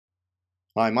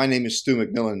Hi, my name is Stu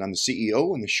McMillan. I'm the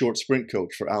CEO and the short sprint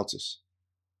coach for Altis.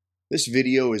 This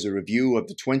video is a review of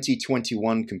the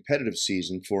 2021 competitive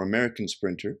season for American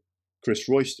sprinter Chris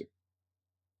Royster.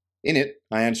 In it,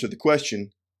 I answer the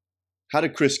question, how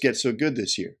did Chris get so good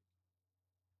this year?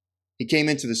 He came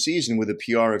into the season with a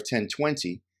PR of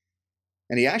 10:20,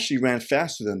 and he actually ran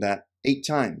faster than that 8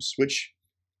 times, which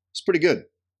is pretty good.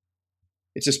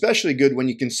 It's especially good when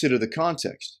you consider the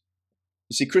context.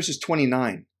 You see, Chris is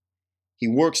 29. He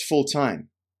works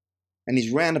full-time, and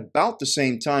he's ran about the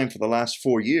same time for the last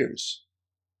 4 years,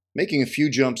 making a few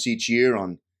jumps each year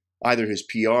on either his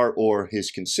PR or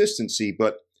his consistency,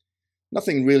 but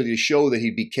nothing really to show that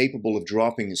he'd be capable of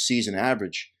dropping his season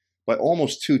average by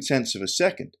almost 0.2 of a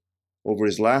second over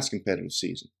his last competitive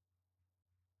season.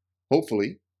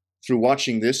 Hopefully, through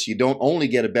watching this, you don't only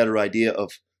get a better idea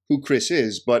of who Chris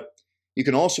is, but you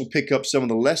can also pick up some of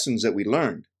the lessons that we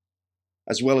learned,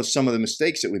 as well as some of the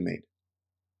mistakes that we made.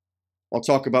 I'll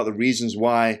talk about the reasons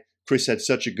why Chris had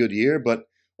such a good year, but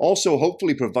also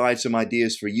hopefully provide some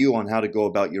ideas for you on how to go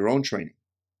about your own training.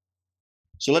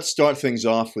 So let's start things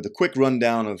off with a quick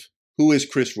rundown of who is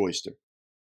Chris Royster.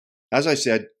 As I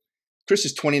said, Chris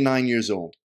is 29 years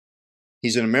old.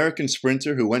 He's an American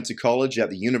sprinter who went to college at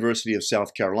the University of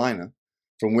South Carolina,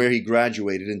 from where he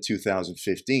graduated in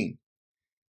 2015.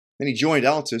 Then he joined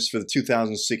Altis for the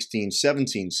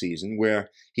 2016-17 season, where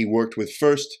he worked with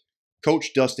first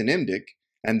Coach Dustin Imdick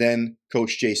and then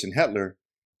Coach Jason Hetler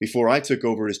before I took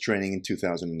over his training in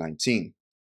 2019.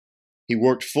 He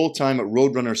worked full-time at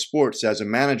Roadrunner Sports as a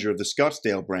manager of the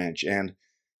Scottsdale branch, and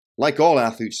like all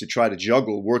athletes who try to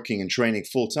juggle working and training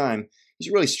full-time,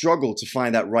 he's really struggled to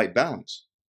find that right balance.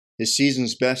 His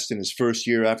season's best in his first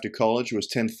year after college was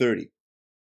 10:30.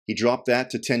 He dropped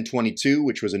that to 10:22,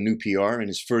 which was a new PR in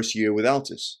his first year with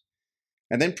Altis,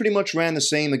 and then pretty much ran the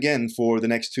same again for the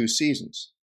next 2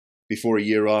 seasons, before a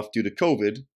year off due to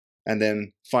COVID, and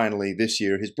then finally this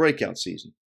year his breakout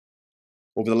season.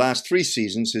 Over the last 3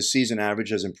 seasons, his season average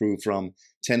has improved from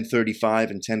 10:35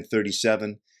 and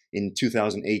 10:37 in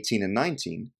 2018 and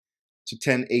 19 to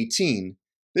 10:18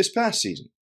 this past season.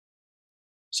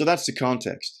 So that's the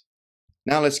context.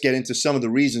 Now let's get into some of the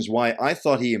reasons why I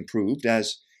thought he improved,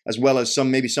 as well as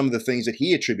maybe some of the things that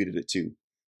he attributed it to,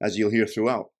 as you'll hear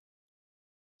throughout.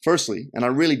 Firstly, and I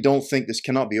really don't think this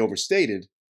cannot be overstated,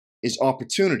 is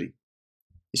opportunity.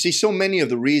 You see, so many of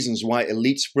the reasons why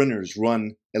elite sprinters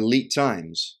run elite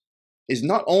times is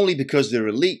not only because they're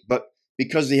elite, but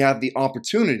because they have the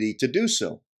opportunity to do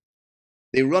so.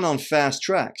 They run on fast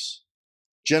tracks,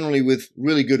 generally with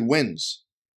really good wins,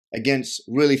 against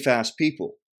really fast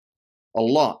people. A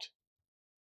lot.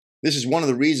 This is one of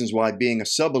the reasons why being a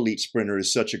sub-elite sprinter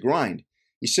is such a grind.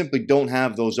 You simply don't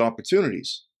have those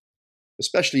opportunities,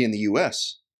 especially in the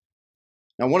US.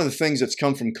 Now, one of the things that's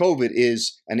come from COVID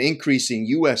is an increase in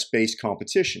US-based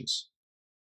competitions.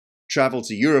 Travel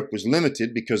to Europe was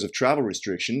limited because of travel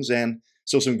restrictions, and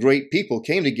so some great people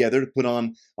came together to put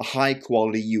on a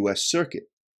high-quality US circuit.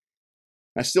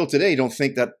 I still today don't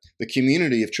think that the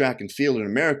community of track and field in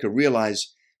America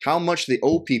realize how much they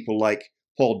owe people like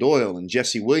Paul Doyle and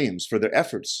Jesse Williams for their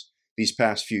efforts these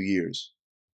past few years,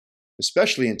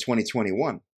 especially in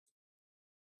 2021.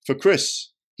 For Chris,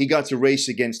 he got to race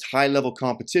against high-level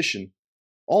competition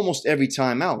almost every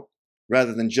time out,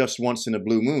 rather than just once in a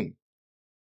blue moon.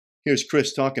 Here's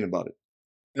Chris talking about it.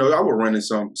 I would run in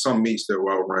some meets that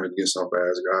where I would run against some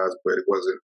fast guys, but it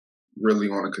wasn't really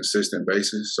on a consistent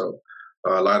basis. So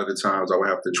a lot of the times I would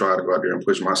have to try to go out there and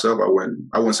push myself.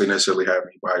 I wouldn't say necessarily have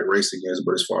anybody race against,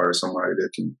 but as far as somebody that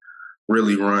can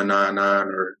really run 9.9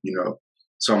 or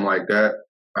something like that,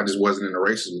 I just wasn't in the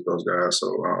races with those guys. So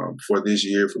for this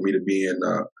year, for me to be in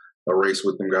a race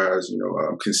with them guys,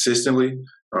 consistently,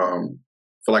 I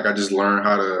feel like I just learned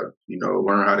how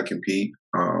to compete.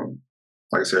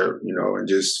 Like I said, and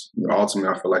just ultimately,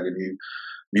 I feel like if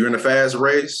you're in a fast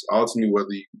race, ultimately,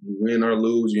 whether you win or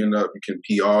lose, you can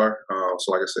PR.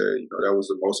 So like I said, that was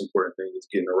the most important thing, is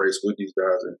getting a race with these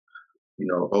guys, and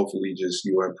hopefully just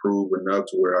improve enough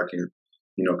to where I can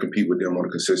compete with them on a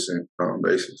consistent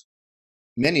basis.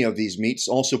 Many of these meets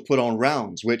also put on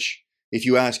rounds, which, if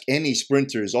you ask any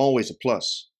sprinter, is always a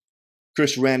plus.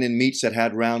 Chris ran in meets that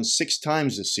had rounds 6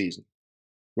 times this season,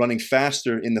 running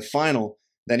faster in the final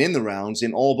than in the rounds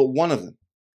in all but one of them.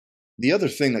 The other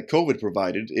thing that COVID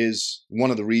provided is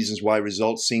one of the reasons why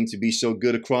results seem to be so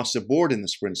good across the board in the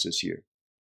sprints this year.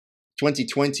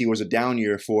 2020 was a down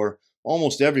year for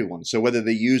almost everyone, so whether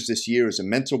they used this year as a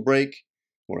mental break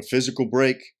or a physical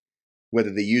break,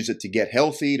 whether they use it to get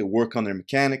healthy, to work on their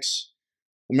mechanics,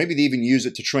 or maybe they even use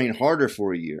it to train harder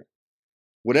for a year.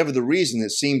 Whatever the reason,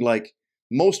 it seemed like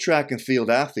most track and field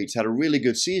athletes had a really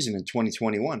good season in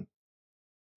 2021.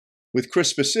 With Chris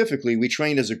specifically, we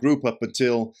trained as a group up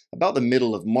until about the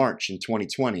middle of March in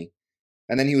 2020,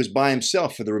 and then he was by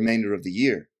himself for the remainder of the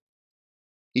year.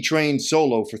 He trained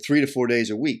solo for 3 to 4 days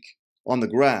a week, on the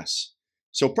grass,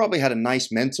 so probably had a nice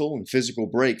mental and physical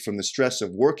break from the stress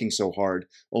of working so hard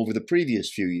over the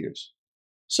previous few years.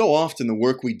 So often the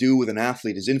work we do with an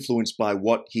athlete is influenced by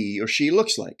what he or she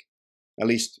looks like. At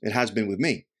least it has been with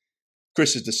me.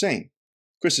 Chris is the same.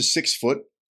 Chris is 6 foot.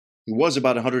 He was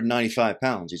about 195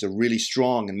 pounds. He's a really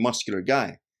strong and muscular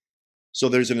guy. So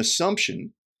there's an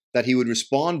assumption that he would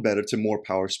respond better to more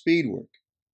power speed work,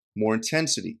 more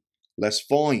intensity, less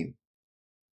volume.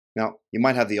 Now, you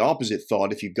might have the opposite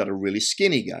thought if you've got a really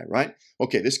skinny guy, right?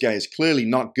 Okay, this guy is clearly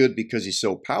not good because he's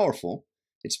so powerful.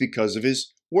 It's because of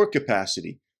his work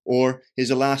capacity or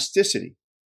his elasticity.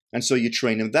 And so you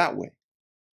train him that way.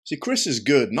 See, Chris is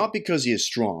good not because he is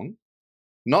strong,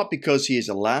 not because he is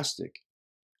elastic,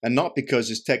 and not because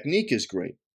his technique is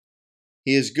great.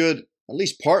 He is good, at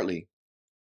least partly,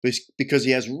 because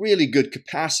he has really good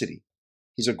capacity.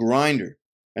 He's a grinder,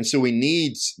 and so he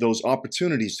needs those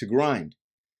opportunities to grind.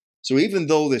 So even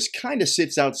though this kind of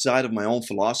sits outside of my own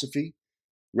philosophy,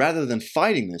 rather than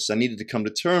fighting this, I needed to come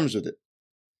to terms with it.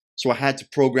 So I had to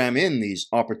program in these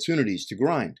opportunities to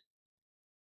grind.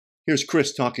 Here's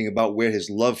Chris talking about where his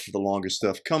love for the longer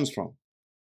stuff comes from.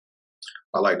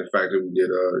 I like the fact that we did,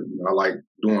 I like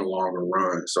doing longer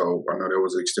runs. So I know there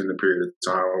was an extended period of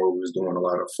time where we was doing a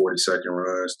lot of 40-second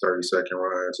runs, 30-second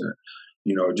runs. And,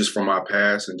 just from my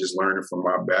past and just learning from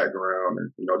my background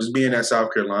and, just being at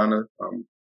South Carolina,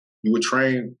 you would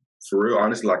train for real,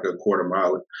 honestly, like a quarter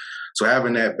mile. So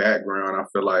having that background, I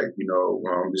feel like,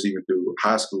 just even through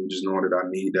high school, just knowing that I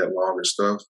need that longer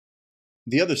stuff.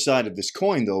 The other side of this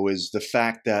coin, though, is the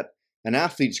fact that an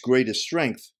athlete's greatest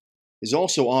strength is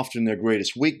also often their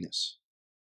greatest weakness.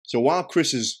 So while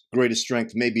Chris's greatest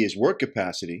strength may be his work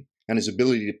capacity and his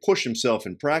ability to push himself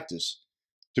in practice,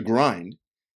 to grind,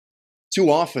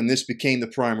 too often this became the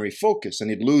primary focus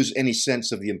and he'd lose any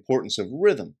sense of the importance of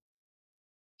rhythm.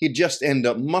 He'd just end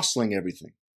up muscling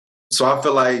everything. So I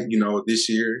feel like, this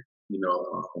year, I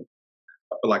feel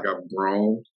like I've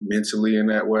grown mentally in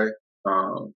that way,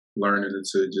 learning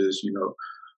to just,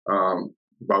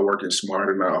 by working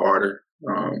smarter, not harder.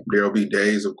 There'll be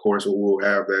days, of course, where we'll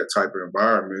have that type of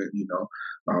environment,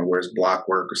 where it's block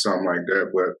work or something like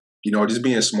that. But, just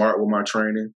being smart with my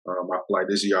training, I feel like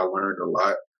this year I learned a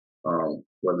lot,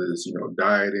 whether it's,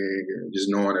 dieting and just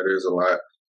knowing that there's a lot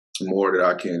more that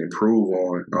I can improve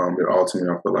on that ultimately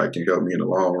I feel like can help me in the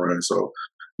long run. So,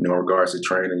 in regards to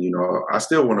training, I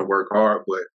still want to work hard,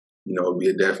 but,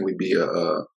 it'd definitely be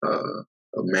a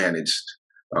managed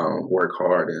work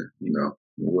hard and,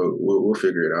 we'll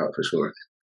figure it out for sure.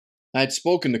 I had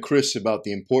spoken to Chris about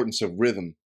the importance of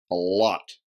rhythm a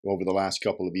lot over the last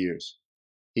couple of years.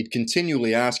 He'd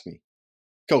continually ask me,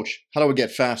 "Coach, how do I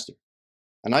get faster?"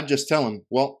 And I'd just tell him,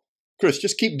 "Well, Chris,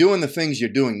 just keep doing the things you're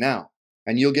doing now,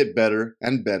 and you'll get better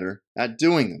and better at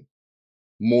doing them.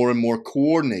 More and more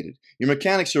coordinated. Your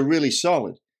mechanics are really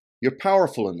solid. You're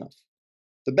powerful enough.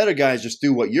 The better guys just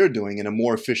do what you're doing in a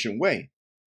more efficient way.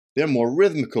 They're more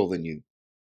rhythmical than you.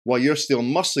 While you're still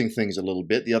muscling things a little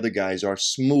bit, the other guys are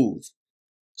smooth.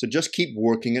 So just keep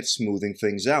working at smoothing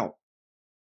things out."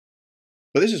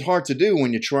 But this is hard to do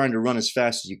when you're trying to run as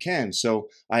fast as you can, so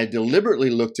I deliberately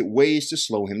looked at ways to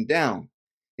slow him down.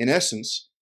 In essence,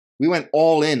 we went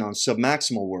all in on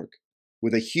submaximal work,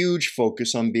 with a huge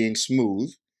focus on being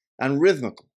smooth and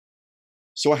rhythmical.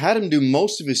 So I had him do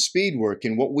most of his speed work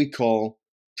in what we call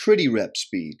pretty rep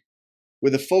speed,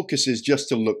 where the focus is just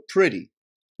to look pretty,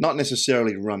 not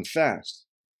necessarily to run fast.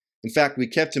 In fact, we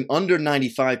kept him under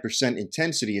 95%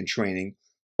 intensity in training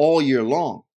all year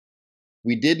long.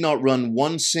 We did not run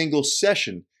one single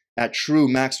session at true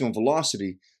maximum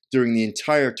velocity during the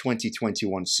entire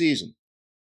 2021 season.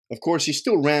 Of course, he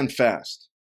still ran fast.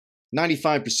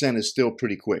 95% is still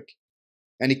pretty quick.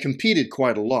 And he competed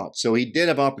quite a lot, so he did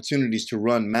have opportunities to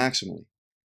run maximally.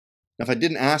 Now, if I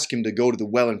didn't ask him to go to the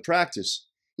well in practice,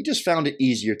 he just found it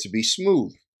easier to be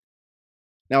smooth.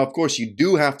 Now, of course, you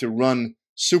do have to run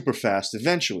super fast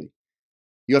eventually.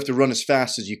 You have to run as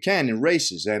fast as you can in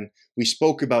races, and we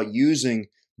spoke about using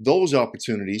those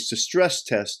opportunities to stress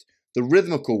test the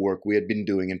rhythmical work we had been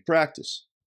doing in practice.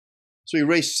 So he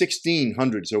raced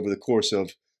 1600s over the course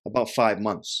of about 5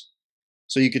 months.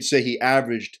 So you could say he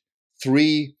averaged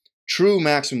 3 true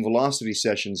maximum velocity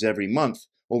sessions every month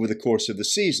over the course of the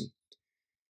season,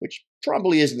 which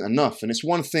probably isn't enough, and it's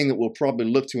one thing that we'll probably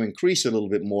look to increase a little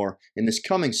bit more in this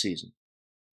coming season.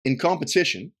 In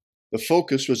competition, The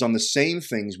focus was on the same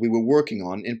things we were working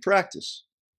on in practice,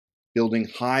 building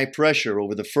high pressure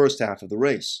over the first half of the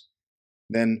race,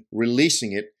 then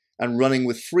releasing it and running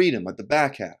with freedom at the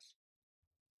back half.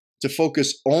 To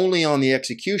focus only on the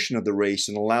execution of the race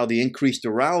and allow the increased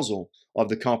arousal of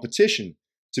the competition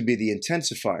to be the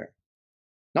intensifier.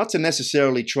 Not to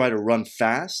necessarily try to run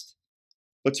fast,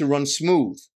 but to run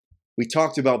smooth. We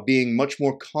talked about being much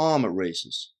more calm at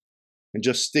races and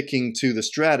just sticking to the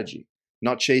strategy,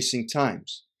 not chasing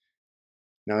times.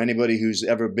 Now, anybody who's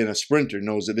ever been a sprinter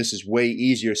knows that this is way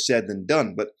easier said than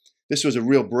done, but this was a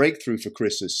real breakthrough for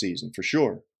Chris this season, for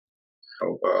sure.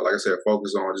 Like I said,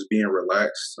 focus on just being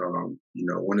relaxed.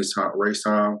 When it's time, race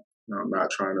time, I'm not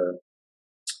trying to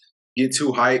get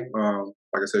too hyped.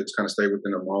 Like I said, just kind of stay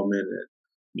within the moment. And,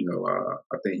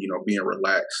 I think, being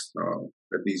relaxed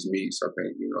at these meets, I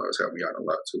think, has helped me out a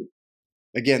lot too.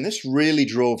 Again, this really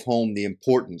drove home the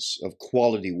importance of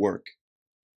quality work.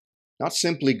 Not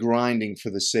simply grinding for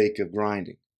the sake of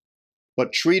grinding,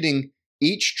 but treating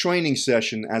each training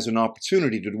session as an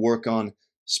opportunity to work on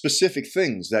specific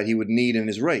things that he would need in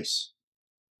his race.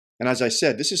 And as I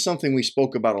said, this is something we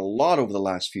spoke about a lot over the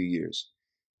last few years.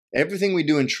 Everything we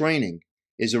do in training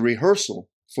is a rehearsal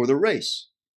for the race.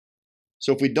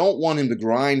 So if we don't want him to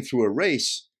grind through a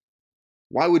race,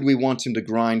 why would we want him to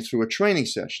grind through a training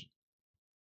session?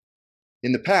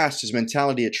 In the past, his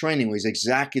mentality at training was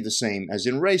exactly the same as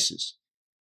in races.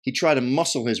 He tried to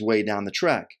muscle his way down the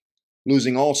track,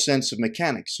 losing all sense of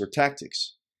mechanics or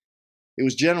tactics. It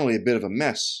was generally a bit of a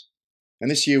mess, and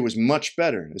this year was much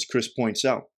better, as Chris points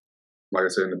out. Like I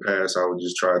said, in the past, I would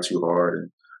just try too hard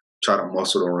and try to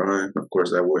muscle the run. Of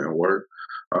course, that wouldn't work.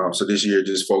 So this year,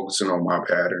 just focusing on my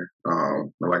pattern.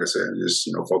 And like I said, just,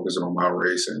 focusing on my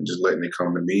race and just letting it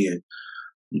come to me and,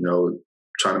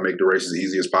 trying to make the race as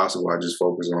easy as possible. I just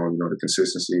focus on, the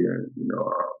consistency and,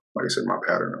 like I said, my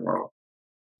pattern alone.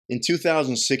 In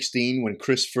 2016, when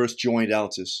Chris first joined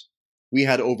Altis, we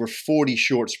had over 40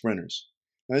 short sprinters.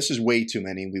 Now, this is way too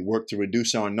many. We worked to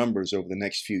reduce our numbers over the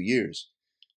next few years,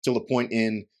 till the point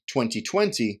in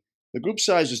 2020, the group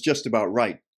size was just about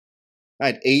right. I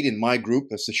had 8 in my group,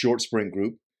 that's the short sprint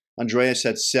group. Andreas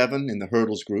had 7 in the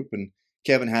hurdles group, and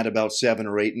Kevin had about 7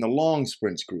 or 8 in the long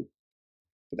sprints group.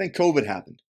 But then COVID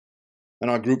happened, and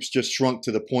our groups just shrunk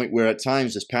to the point where at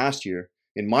times this past year,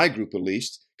 in my group at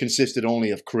least, consisted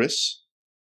only of Chris,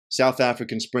 South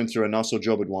African sprinter Anaso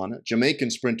Jobodwana,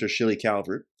 Jamaican sprinter Shilly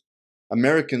Calvert,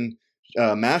 American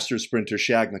Masters sprinter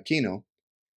Shag Makino,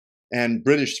 and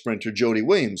British sprinter Jody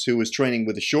Williams, who was training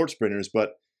with the short sprinters,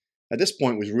 but at this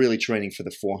point was really training for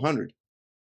the 400.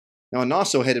 Now,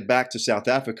 Anaso headed back to South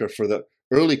Africa for the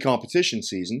early competition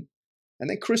season, and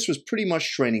then Chris was pretty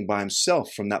much training by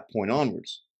himself from that point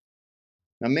onwards.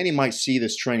 Now, many might see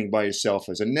this training by yourself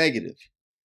as a negative,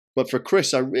 but for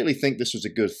Chris, I really think this was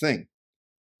a good thing.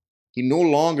 He no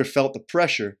longer felt the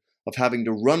pressure of having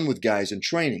to run with guys in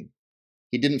training.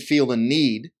 He didn't feel the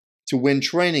need to win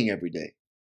training every day.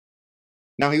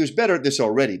 Now, he was better at this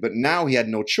already, but now he had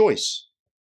no choice.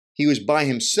 He was by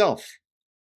himself,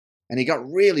 and he got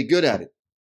really good at it.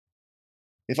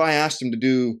 If I asked him to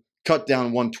do cut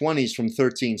down 120s from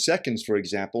 13 seconds, for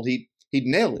example, he'd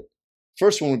nail it.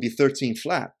 First one would be 13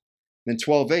 flat, then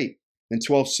 12.8, then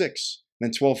 12.6,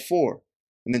 then 12.4,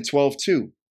 and then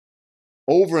 12.2.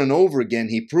 Over and over again,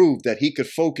 he proved that he could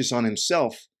focus on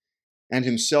himself and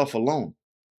himself alone.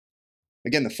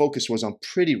 Again, the focus was on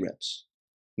pretty reps,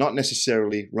 not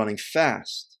necessarily running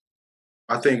fast.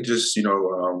 I think just,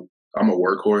 I'm a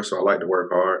workhorse, so I like to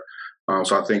work hard.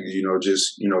 So I think,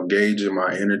 just, gauging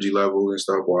my energy level and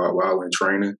stuff while in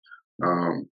training,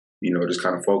 just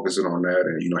kind of focusing on that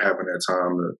and, having that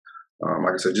time to,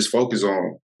 like I said, just focus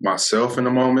on myself in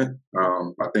the moment.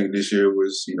 I think this year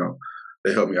was,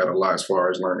 they helped me out a lot as far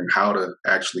as learning how to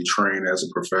actually train as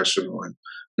a professional and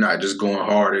not just going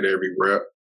hard at every rep.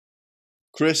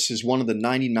 Chris is one of the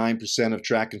 99% of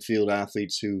track and field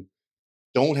athletes who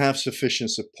don't have sufficient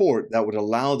support that would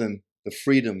allow them the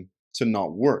freedom to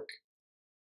not work.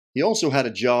 He also had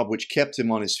a job which kept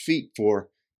him on his feet for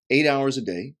 8 hours a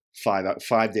day,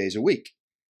 5 days a week.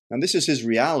 Now, this is his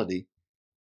reality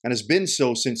and has been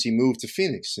so since he moved to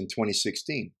Phoenix in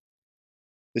 2016.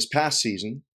 This past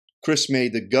season, Chris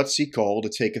made the gutsy call to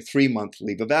take a 3-month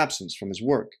leave of absence from his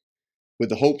work, with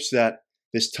the hopes that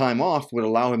this time off would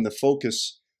allow him to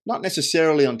focus not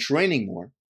necessarily on training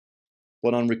more,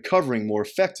 but on recovering more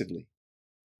effectively.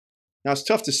 Now, it's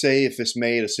tough to say if this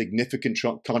made a significant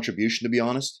contribution, to be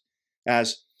honest,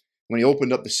 as when he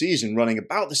opened up the season running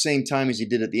about the same time as he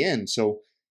did at the end, so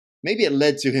maybe it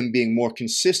led to him being more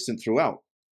consistent throughout.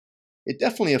 It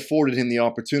definitely afforded him the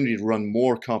opportunity to run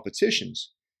more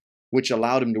competitions, which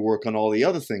allowed him to work on all the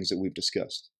other things that we've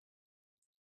discussed.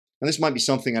 And this might be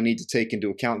something I need to take into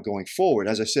account going forward.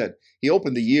 As I said, he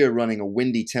opened the year running a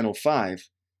windy 10:05,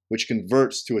 which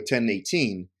converts to a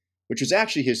 10:18, which was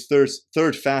actually his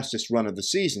third fastest run of the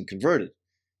season converted,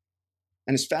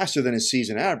 and is faster than his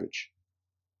season average.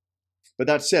 But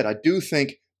that said, I do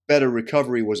think better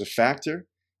recovery was a factor,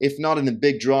 if not in the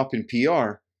big drop in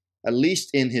PR, at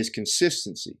least in his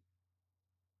consistency.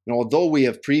 And although we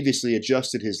have previously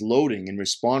adjusted his loading in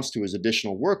response to his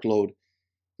additional workload,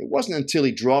 it wasn't until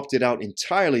he dropped it out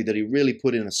entirely that he really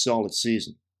put in a solid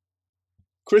season.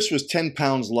 Chris was 10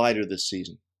 pounds lighter this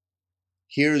season.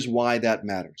 Here's why that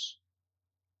matters.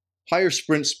 Higher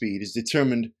sprint speed is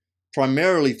determined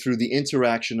primarily through the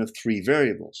interaction of three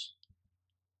variables: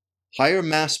 higher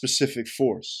mass-specific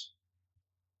force,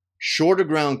 shorter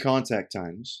ground contact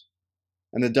times,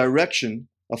 and the direction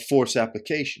of force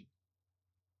application.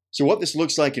 So what this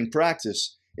looks like in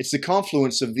practice, it's the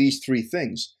confluence of these three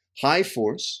things: high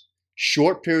force,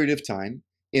 short period of time,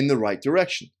 in the right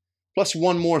direction. Plus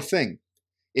one more thing.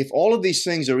 If all of these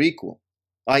things are equal,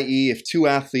 i.e. if two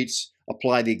athletes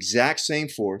apply the exact same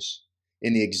force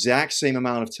in the exact same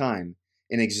amount of time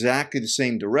in exactly the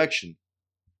same direction,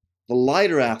 the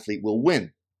lighter athlete will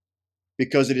win,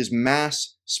 because it is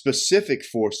mass-specific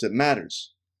force that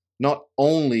matters, not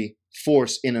only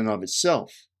force in and of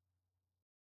itself.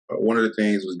 One of the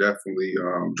things was definitely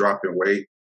dropping weight.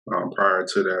 Prior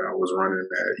to that, I was running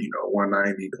at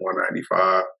 190 to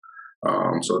 195.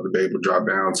 So to be able to drop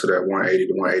down to that 180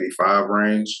 to 185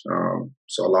 range.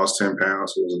 So I lost 10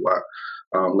 pounds. So it was a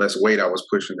lot less weight I was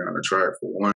pushing down the track for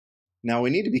one. Now we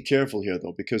need to be careful here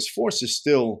though, because force is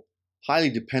still highly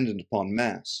dependent upon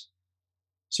mass.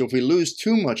 So if we lose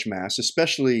too much mass,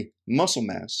 especially muscle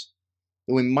mass,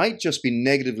 then we might just be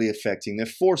negatively affecting their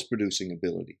force-producing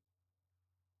ability.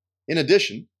 In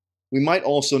addition, we might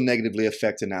also negatively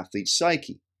affect an athlete's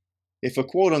psyche. If a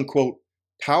quote-unquote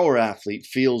power athlete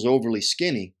feels overly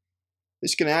skinny,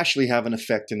 this can actually have an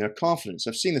effect in their confidence.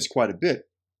 I've seen this quite a bit.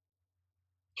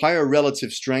 Higher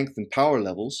relative strength and power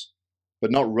levels,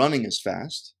 but not running as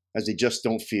fast, as they just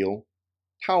don't feel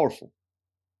powerful.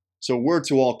 So a word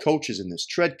to all coaches in this: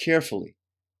 tread carefully,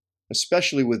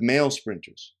 especially with male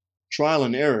sprinters. Trial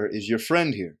and error is your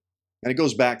friend here. And it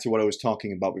goes back to what I was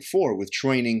talking about before, with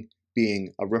training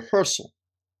being a rehearsal.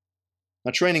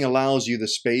 Now, training allows you the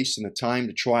space and the time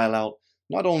to trial out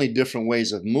not only different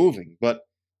ways of moving, but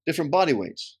different body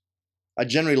weights. I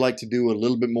generally like to do a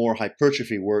little bit more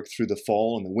hypertrophy work through the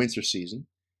fall and the winter season,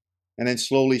 and then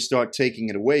slowly start taking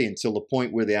it away until the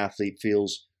point where the athlete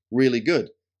feels really good,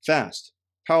 fast,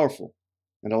 powerful,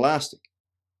 and elastic.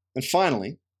 And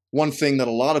finally, one thing that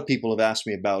a lot of people have asked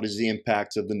me about is the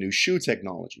impact of the new shoe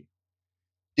technology.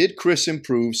 Did Chris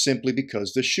improve simply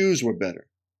because the shoes were better?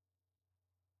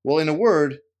 Well, in a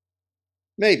word,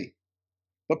 maybe,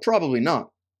 but probably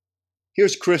not.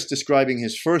 Here's Chris describing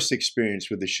his first experience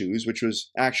with the shoes, which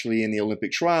was actually in the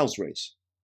Olympic trials race.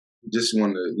 Just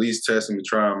wanted to at least test them and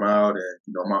try them out.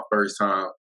 And, my first time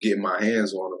getting my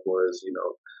hands on them was,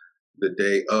 the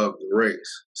day of the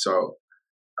race. So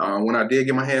when I did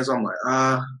get my hands on them,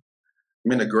 I'm like,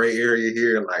 I'm in a gray area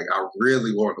here. Like, I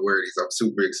really want to wear these. I'm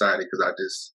super excited because I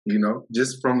just,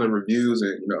 just from the reviews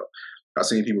and, I've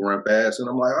seen people run fast and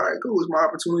I'm like, all right, cool. It's my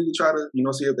opportunity to try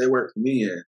to, see if they work for me.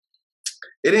 And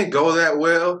it didn't go that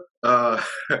well.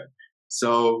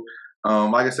 So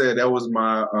like I said, that was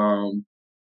my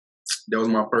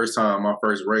first time, my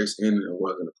first race in it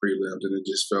wasn't a prelims, and it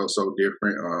just felt so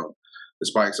different. The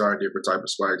spikes are a different type of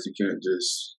spikes. You can't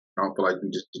just, I don't feel like you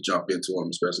can just jump into them,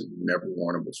 especially if you've never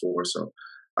worn them before. So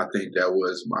I think that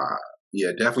was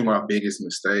definitely my biggest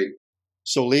mistake.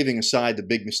 So leaving aside the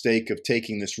big mistake of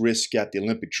taking this risk at the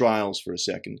Olympic trials for a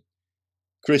second,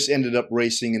 Chris ended up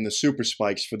racing in the super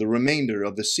spikes for the remainder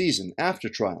of the season after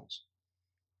trials.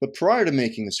 But prior to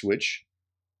making the switch,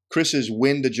 Chris's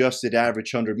wind-adjusted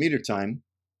average 100-meter time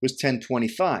was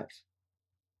 10:25.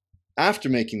 After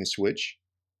making the switch,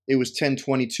 it was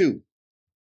 10:22.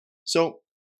 So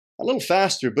a little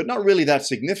faster, but not really that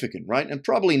significant, right? And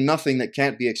probably nothing that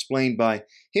can't be explained by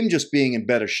him just being in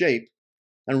better shape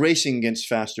and racing against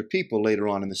faster people later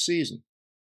on in the season.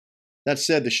 That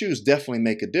said, the shoes definitely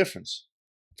make a difference,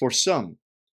 for some.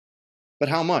 But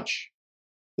how much?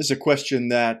 This is a question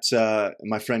that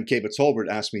my friend Kaba Tolbert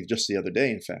asked me just the other day,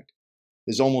 in fact.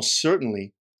 There's almost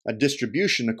certainly a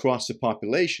distribution across the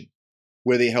population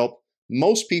where they help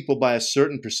most people by a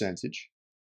certain percentage,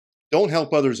 don't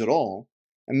help others at all,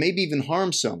 and maybe even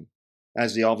harm some,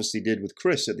 as they obviously did with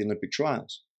Chris at the Olympic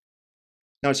trials.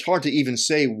 Now, it's hard to even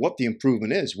say what the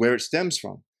improvement is, where it stems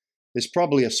from. There's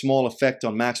probably a small effect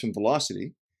on maximum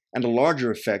velocity, and a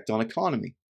larger effect on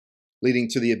economy, leading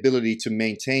to the ability to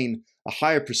maintain a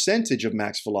higher percentage of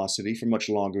max velocity for much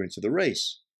longer into the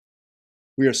race.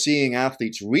 We are seeing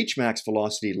athletes reach max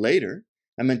velocity later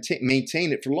and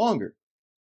maintain it for longer.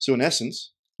 So in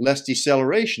essence, less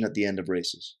deceleration at the end of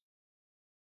races.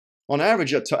 On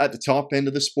average, at the top end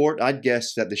of the sport, I'd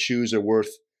guess that the shoes are worth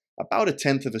about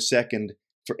 1/10 of a second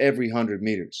for every 100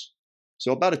 meters.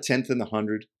 So about 1/10 in the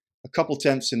 100, a couple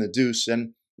tenths in the deuce,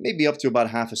 and maybe up to about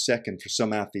 1/2 a second for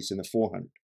some athletes in the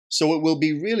 400. So it will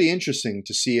be really interesting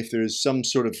to see if there is some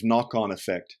sort of knock-on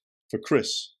effect for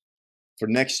Chris for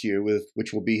next year,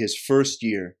 which will be his first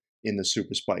year in the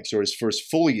Super Spikes, or his first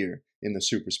full year in the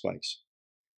Super Spikes.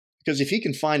 Because if he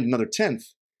can find another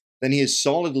 1/10, then he is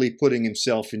solidly putting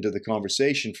himself into the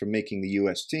conversation for making the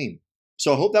US team.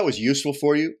 So I hope that was useful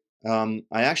for you. I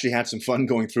actually had some fun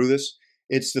going through this.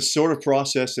 It's the sort of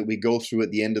process that we go through at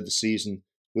the end of the season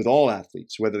with all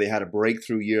athletes, whether they had a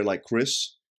breakthrough year like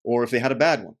Chris or if they had a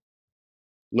bad one.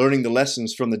 Learning the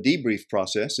lessons from the debrief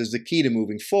process is the key to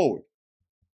moving forward.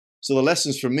 So the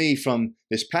lessons for me from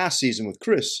this past season with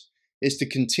Chris is to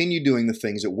continue doing the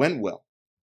things that went well,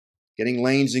 getting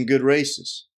lanes in good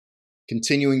races,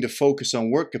 continuing to focus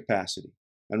on work capacity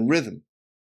and rhythm.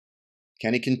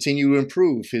 Can he continue to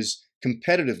improve his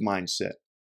competitive mindset,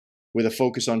 where the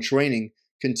focus on training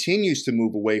continues to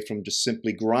move away from just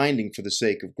simply grinding for the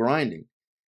sake of grinding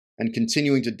and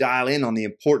continuing to dial in on the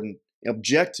important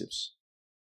objectives?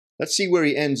 Let's see where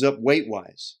he ends up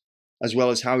weight-wise, as well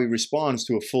as how he responds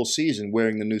to a full season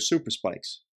wearing the new Super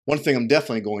Spikes. One thing I'm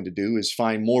definitely going to do is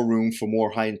find more room for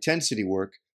more high-intensity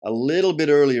work a little bit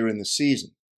earlier in the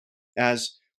season,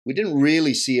 as we didn't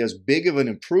really see as big of an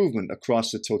improvement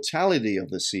across the totality of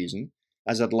the season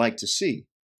as I'd like to see,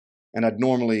 and I'd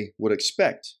normally would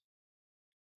expect.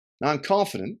 Now I'm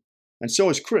confident, and so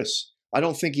is Chris. I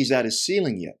don't think he's at his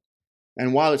ceiling yet,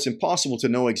 and while it's impossible to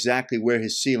know exactly where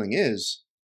his ceiling is,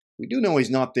 we do know he's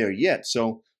not there yet,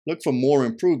 so look for more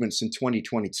improvements in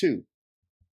 2022.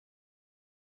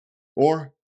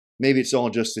 Or maybe it's all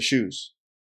just the shoes.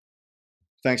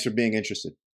 Thanks for being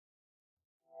interested.